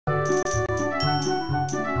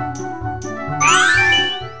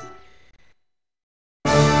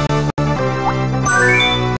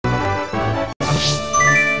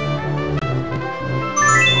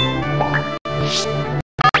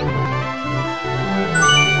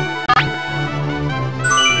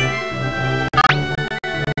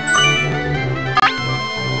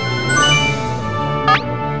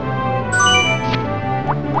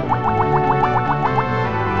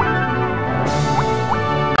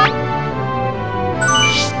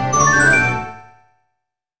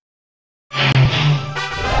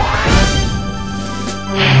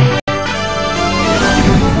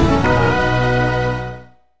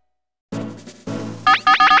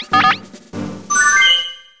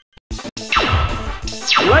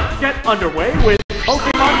get underway with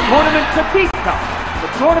Pokemon Tournament Petit Cup, the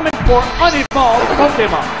tournament for unevolved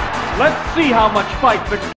Pokemon. Let's see how much fight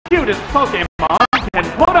the cutest Pokemon can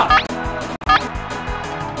put up.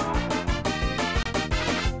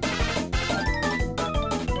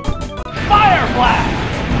 Fire Blast!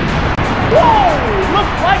 Whoa!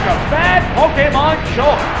 Looks like a bad Pokemon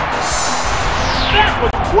choice. That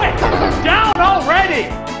was quick! Down already!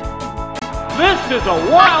 This is a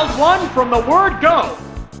wild one from the word go.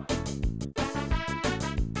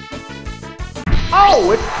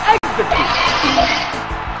 Oh, it's Execute!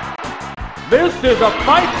 This is a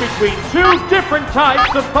fight between two different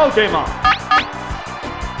types of Pokemon.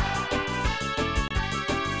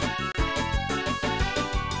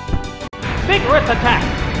 Vigorous attack!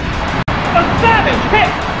 A savage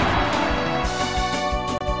hit!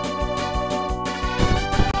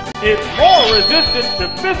 It's more resistant to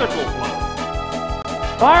physical blows.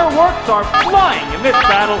 Fireworks are flying in this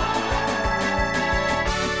battle.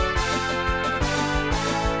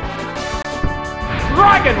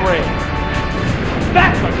 Dragon Ray!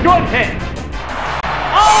 That's a good hit!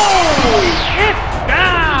 Oh! It's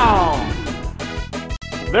down!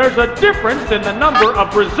 There's a difference in the number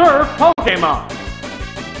of reserve Pokemon.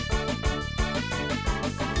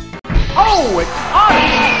 Oh, it's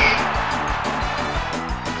Odyssey!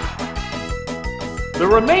 The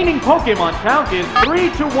remaining Pokemon count is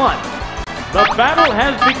 3-1. The battle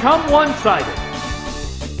has become one-sided.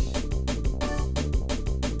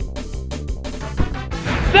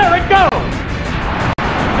 There it goes!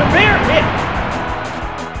 Severe hit!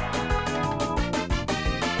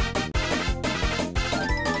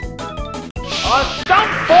 A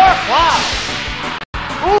stump for Cloud!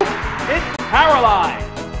 Oops! It's paralyzed!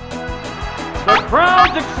 The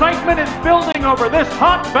crowd's excitement is building over this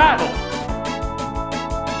hot battle.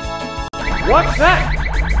 What's that?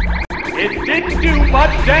 It didn't do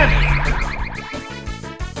much damage.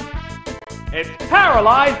 It's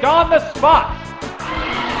paralyzed on the spot.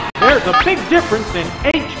 There's a big difference in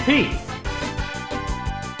HP.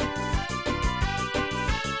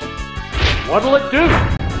 What'll it do?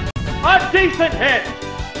 A decent hit!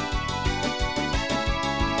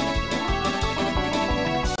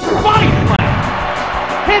 Body slam!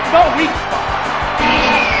 Hit the weak spot!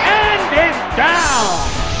 And it's down!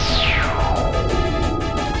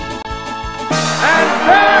 And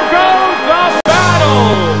there goes the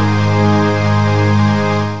battle!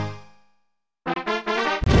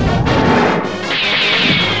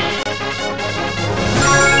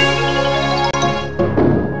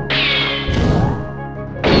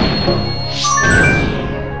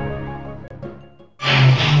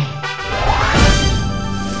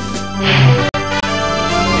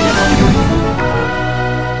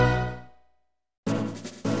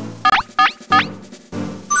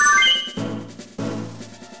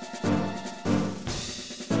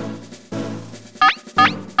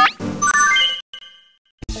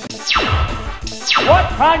 What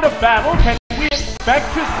kind of battle can we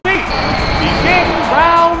expect to see? Begin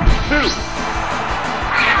round 2.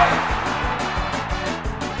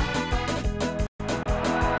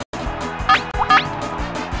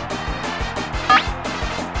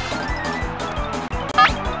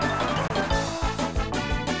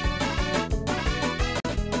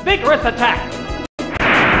 Vigorous attack!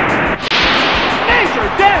 Major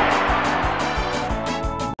damage!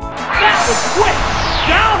 That was quick!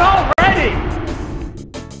 Down already!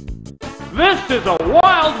 This is a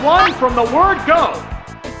wild one from the word go.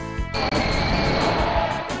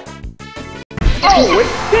 Oh,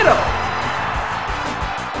 it's Ditto!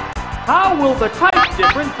 How will the type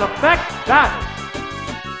difference affect that?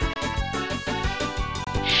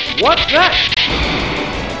 What's that?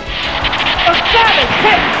 A savage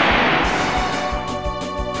hit!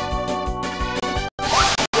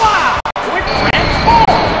 Wow! It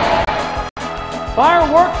transformed!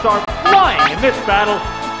 Fireworks are flying in this battle.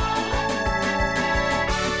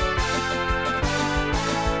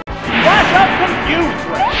 Flash up Confused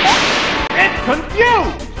Ray! It's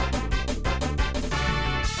confused!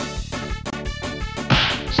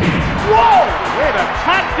 Whoa! It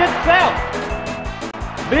attacked itself!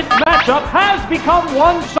 This matchup has become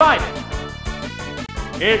one-sided.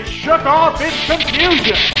 It shook off its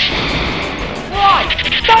confusion. Right!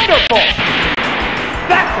 Thunderbolt!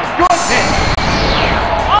 That's a good hit!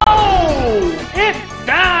 Oh! It's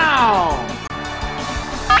down!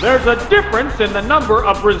 There's a difference in the number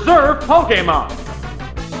of reserve Pokemon.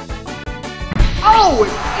 Oh,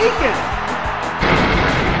 it's Egan!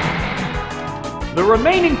 The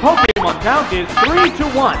remaining Pokemon count is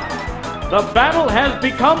 3-1. The battle has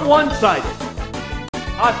become one-sided.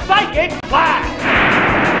 A Psychic Blast!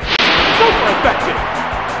 Super effective!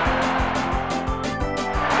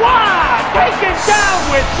 Wow! Taken down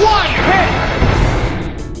with one hit!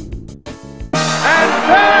 And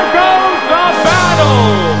there goes the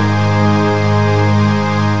battle!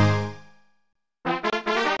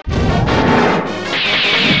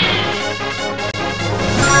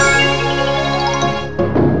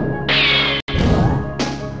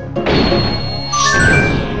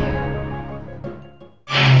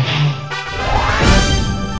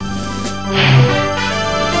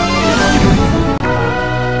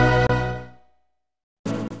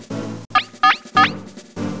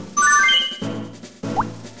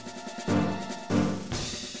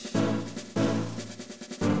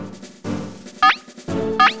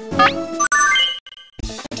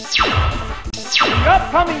 The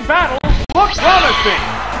upcoming battles look promising.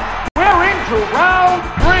 We're into round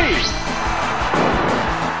 3.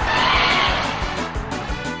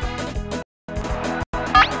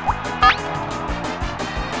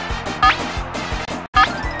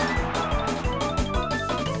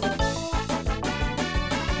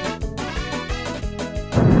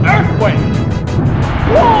 Earthquake!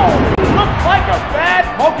 Whoa! Looks like a bad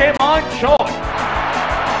Pokemon choice.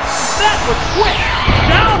 That was quick!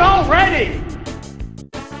 Down already!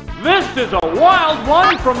 This is a wild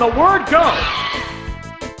one from the word go.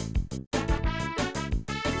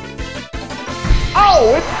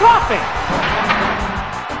 Oh, it's coughing!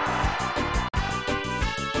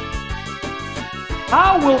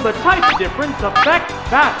 How will the type difference affect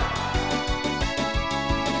that?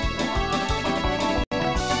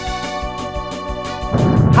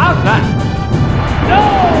 How's that? No!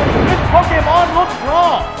 This Pokemon looks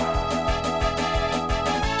wrong!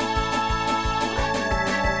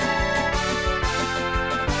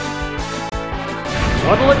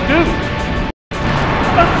 What'll it do?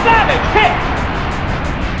 A savage hit!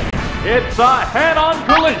 It's a head-on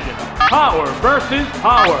collision. Power versus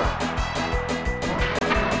power.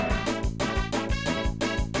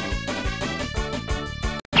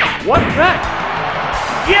 What's next?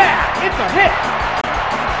 Yeah, it's a hit!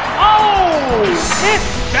 Oh!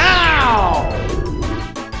 It's down!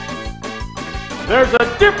 There's a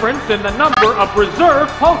difference in the number of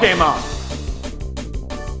reserved Pokemon.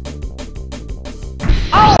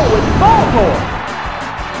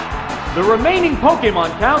 The remaining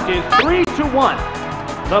Pokemon count is 3-1.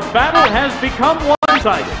 The battle has become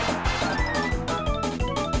one-sided.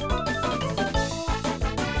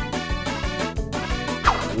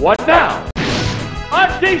 What now?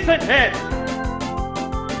 A decent hit!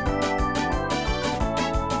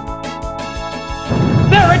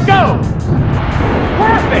 There it goes!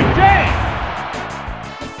 Perfect aim!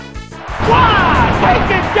 Wow!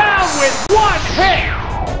 Taken down with one hit!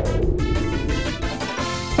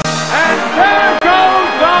 And there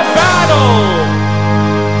goes the battle!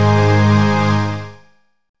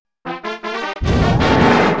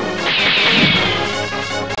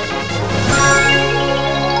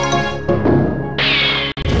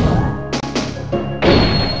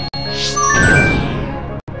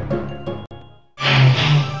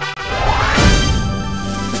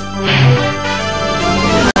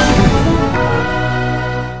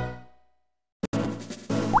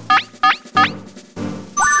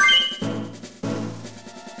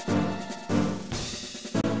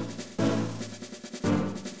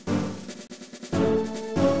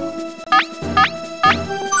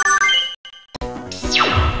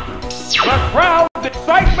 The crowd's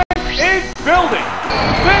excitement is building.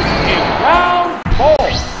 This is round 4.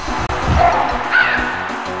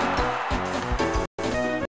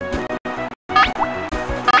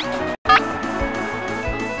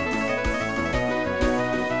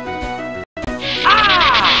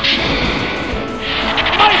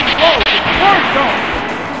 Mighty blow to the first zone.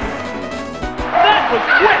 That was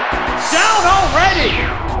quick. Down already.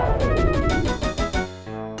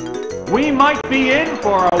 We might be in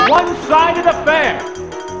for a one-sided affair.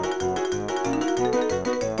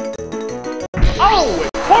 Oh,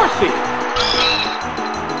 it's Horsey!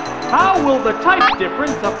 How will the type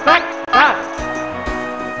difference affect that?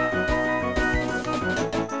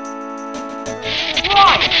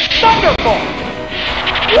 Right! Thunderbolt!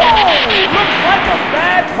 Whoa! Looks like a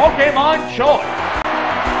bad Pokemon choice.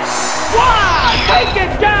 Wow! Take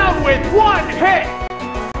it down with one hit!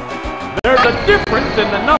 There's a difference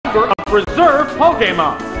in the number of reserved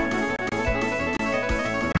Pokemon.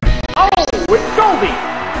 Oh, it's Goldie!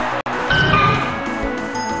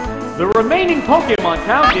 The remaining Pokemon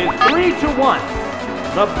count is 3-1.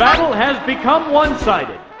 The battle has become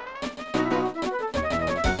one-sided.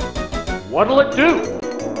 What'll it do?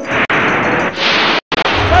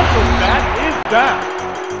 Special Bat is down.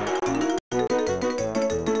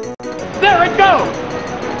 There it goes!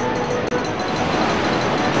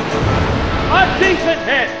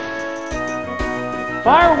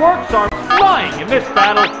 Fireworks are flying in this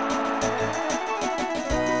battle.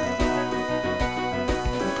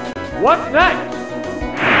 What's next?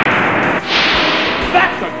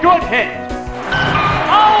 That's a good hit.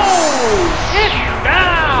 Oh, it's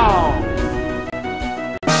down.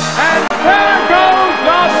 And there goes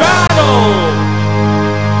the battle.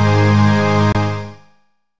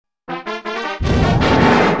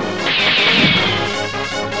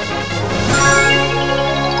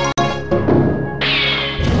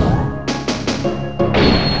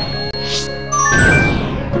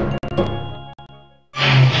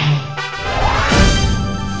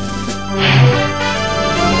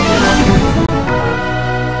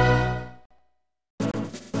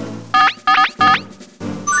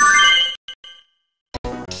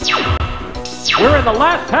 We're in the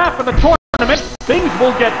last half of the tournament. Things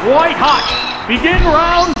will get white hot. Begin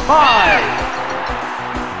round 5.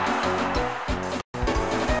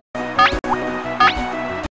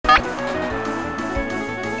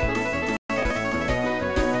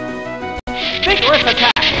 Vigorous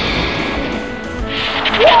attack.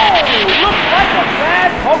 Whoa! Looks like a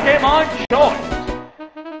bad Pokemon choice.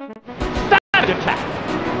 Savage attack.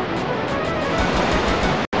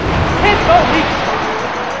 Hit the weak.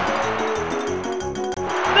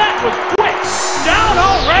 That was quick! Down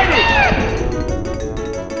already!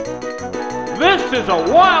 This is a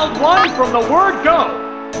wild one from the word go!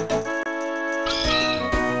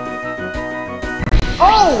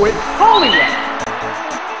 Oh, it's Hollywood!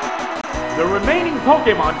 The remaining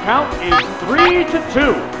Pokemon count is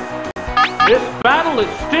 3-2. This battle is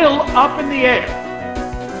still up in the air.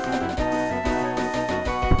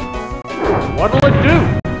 What'll it do?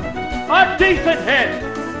 A decent hit!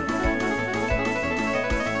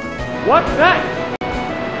 What's next?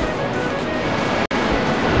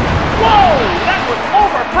 Whoa! That was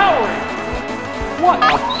overpowering! What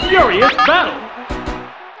a furious battle!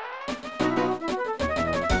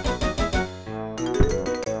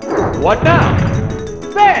 What now?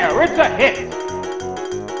 There! It's a hit!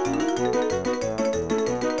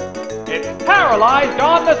 It's paralyzed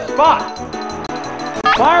on the spot!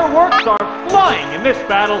 Fireworks are flying in this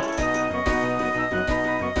battle!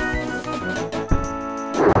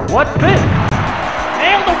 What's this?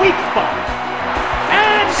 Nail the weak spot!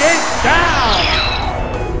 And it's down!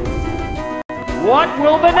 What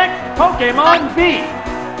will the next Pokemon be?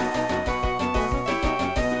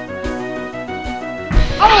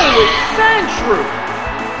 Oh, it's Sandshrew!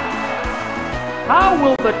 How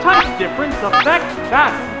will the type difference affect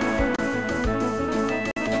that?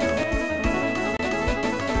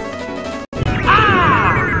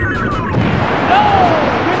 Ah! No!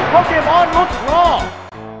 This Pokemon looks wrong!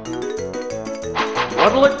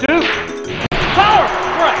 What'll it do? Power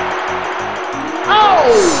Strike! Oh!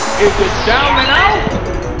 Is it down and out?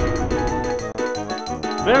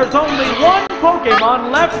 There's only one Pokemon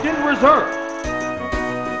left in reserve.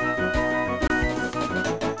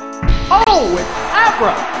 Oh, it's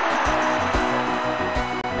Abra!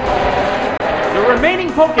 The remaining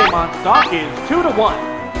Pokemon stock is 2-1.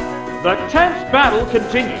 The tense battle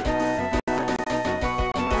continues.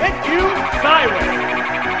 Hit you, Skyway!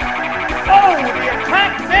 Oh, the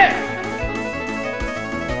attack missed!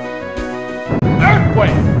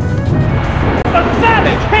 Earthquake! The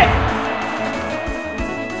savage hit!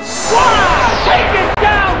 Wow! Taken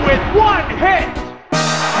down with one hit!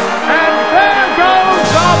 And there goes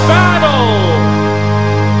the battle!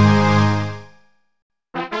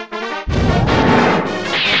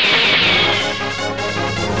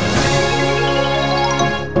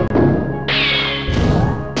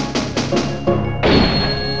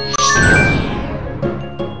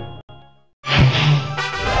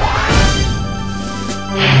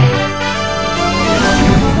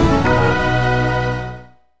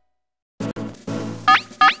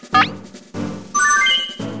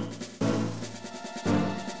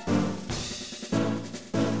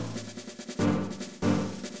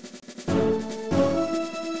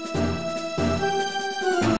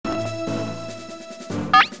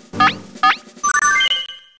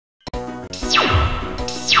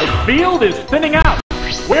 The field is thinning out.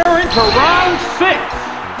 We're into round 6.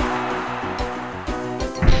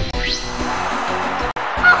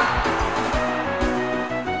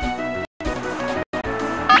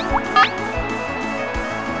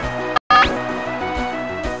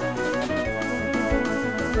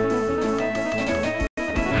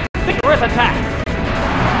 Vigorous attack.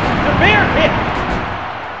 Severe hit.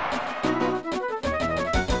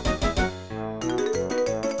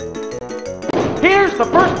 Here's the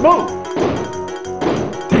first move.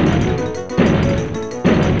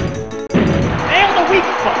 Nail the weak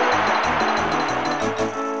spot.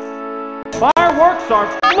 Fireworks Fireworks are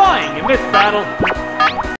flying in this battle.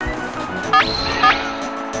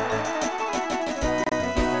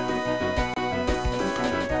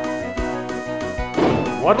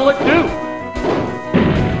 What'll it do?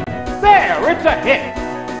 There, it's a hit.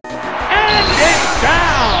 And it's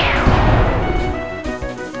down.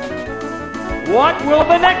 What will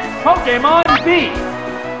the next Pokémon be?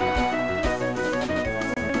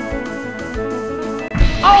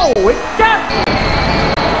 Oh, it's Gastly!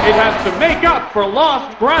 It has to make up for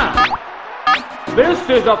lost ground. This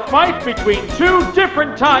is a fight between two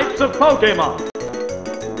different types of Pokémon.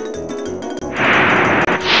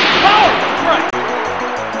 Power strike!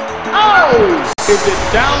 Oh! Is it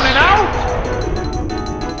down and out?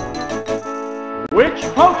 Which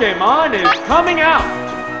Pokémon is coming out?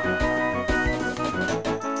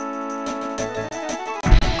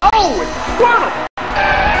 Oh, it's Squirtle!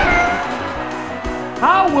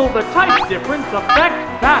 How will the type difference affect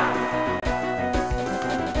that?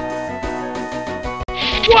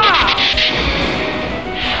 Wow!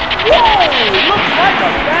 Whoa! Looks like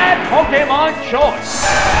a bad Pokémon choice.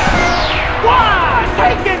 Wow!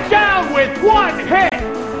 Taken down with one hit!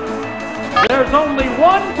 There's only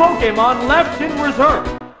one Pokémon left in reserve.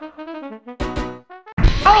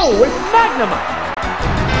 Oh, it's Magnemite!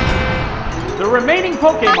 The remaining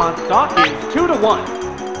Pokémon stock is 2-1.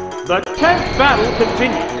 The 10th battle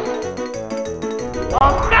continues. A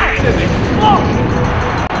massive explosion!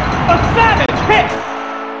 A savage hit!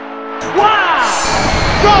 Wow!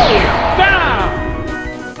 Going down!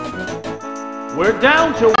 We're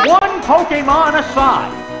down to one Pokémon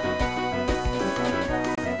aside.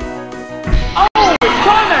 Oh, it's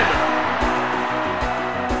Charmander!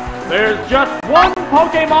 There's just one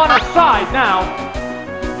Pokémon aside now.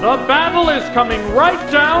 The battle is coming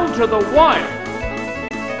right down to the wire.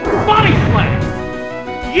 Body slam!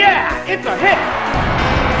 Yeah, it's a hit!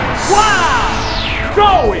 Wow!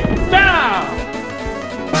 Going down!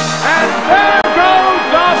 And there goes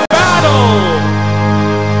the battle!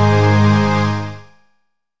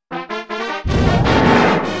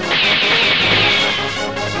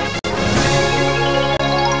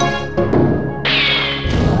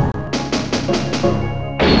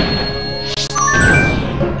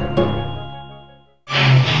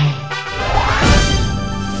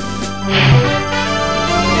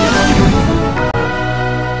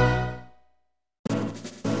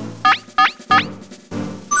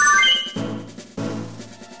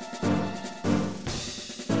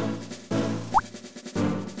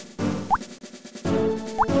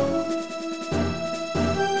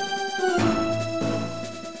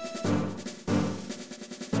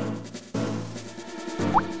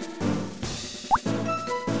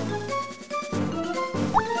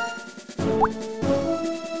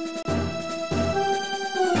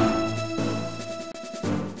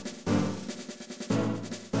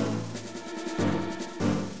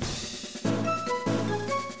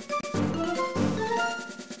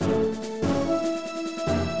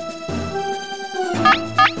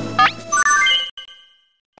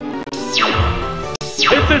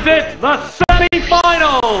 This is it, the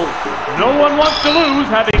semi-finals! No one wants to lose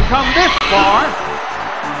having come this far.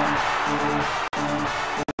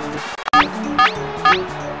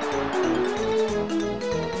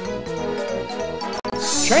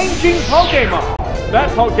 Changing Pokémon. That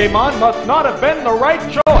Pokémon must not have been the right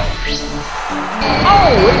choice.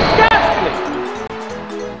 Oh, it's Gastly!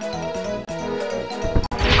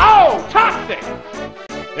 Oh, toxic!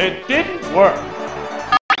 It didn't work.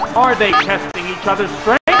 Are they testing each other's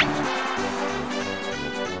strength?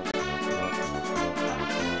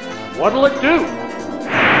 What'll it do?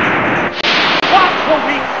 What will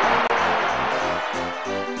we...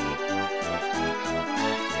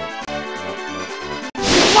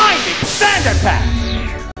 Blinding sand attack!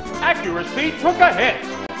 Accuracy took a hit.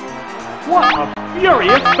 What a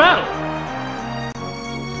furious battle!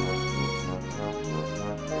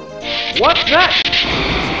 What's next?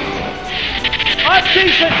 A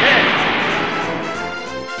decent hit!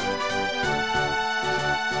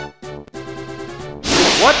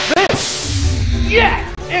 What's this?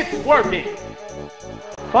 Yes! It's working!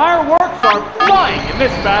 Fireworks are flying in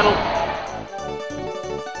this battle!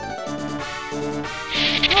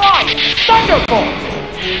 Flying Thunderbolt!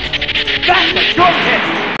 That's a good hit!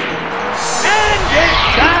 And it's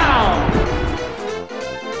down!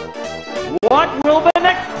 What will the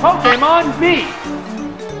next Pokémon be?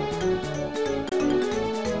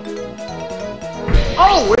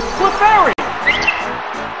 Oh, it's Clefairy!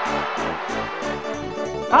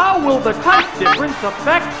 How will the type difference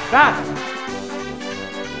affect that?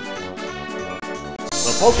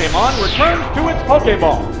 The Pokémon returns to its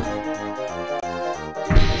Pokéball.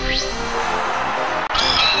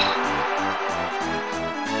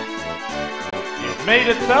 made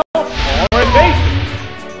itself more invasive.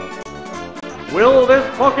 Will this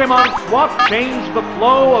Pokemon swap change the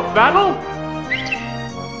flow of battle?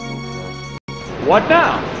 What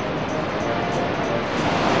now?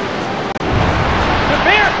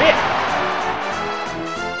 Severe hit!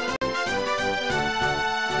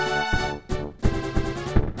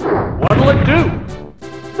 What'll it do?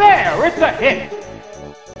 There, it's a hit!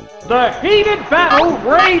 The heated battle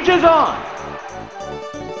rages on!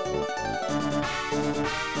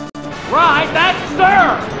 Right, that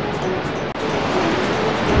serve!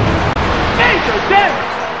 Major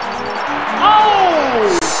damage!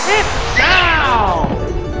 Oh! It's down!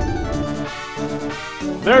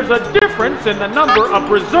 There's a difference in the number of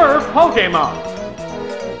reserved Pokemon.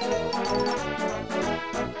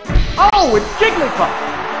 Oh, it's Jigglypuff!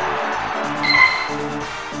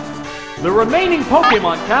 The remaining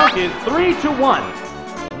Pokemon count is 3-1.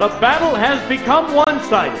 The battle has become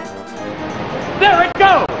one-sided. There it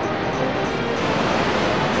goes!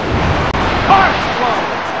 Harsh blow!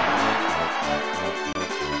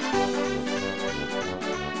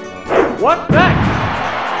 What's next?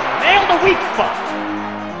 Nail the weak spot!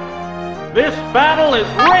 This battle is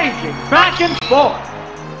raging back and forth!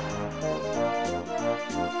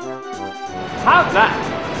 How's that?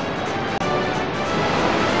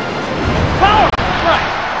 Power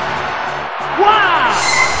strike! Wow!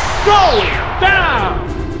 Going down!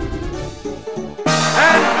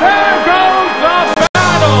 And there goes the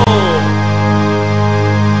battle!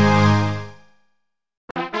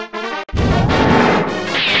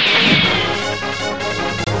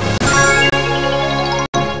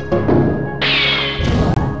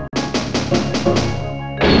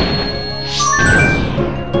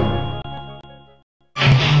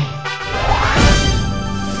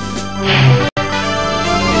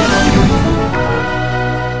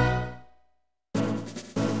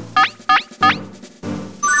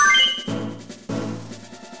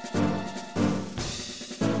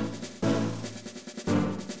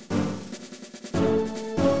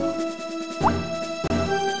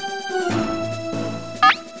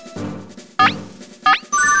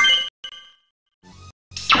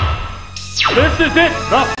 This is it,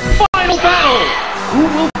 the final battle! Who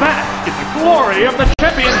will bask in the glory of the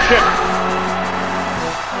championship?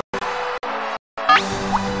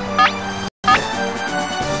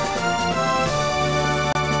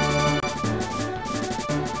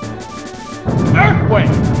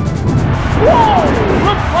 Earthquake! Whoa!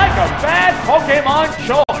 Looks like a bad Pokemon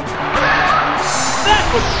choice! That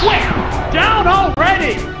was quick! Down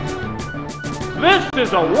already! This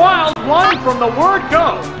is a wild one from the word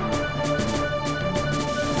go!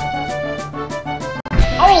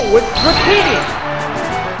 Oh, it's repeating!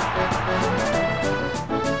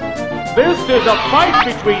 This is a fight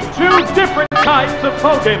between two different types of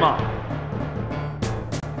Pokemon.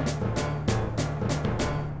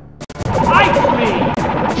 Ice Beam!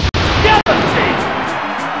 Devastate!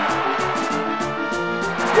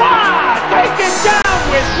 Wow! Take it down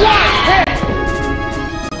with one hit!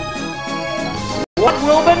 What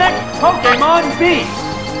will the next Pokemon be?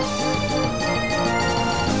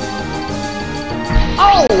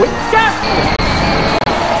 Oh, it's Gastly!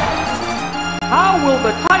 How will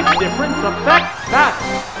the type difference affect that?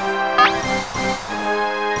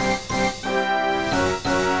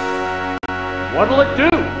 What'll it do?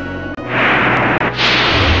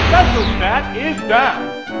 Special stat is down.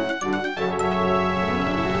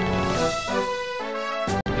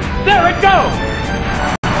 There it goes!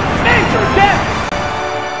 Major damage!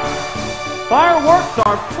 Fireworks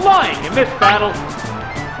are flying in this battle.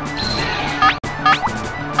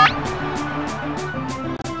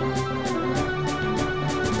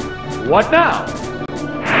 What now?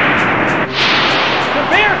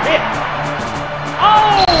 Severe hit!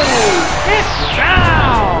 Oh! It's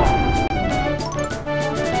down!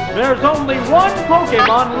 There's only one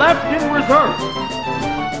Pokemon left in reserve.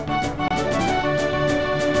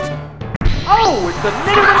 Oh, it's the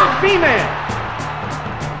Nidoran female!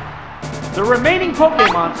 The remaining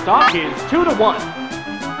Pokemon stock is 2-1.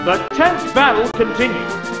 The tense battle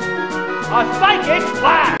continues. A Psychic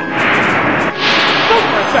Blast!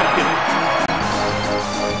 Super effective!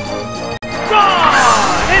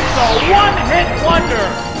 Gone! It's a one-hit wonder!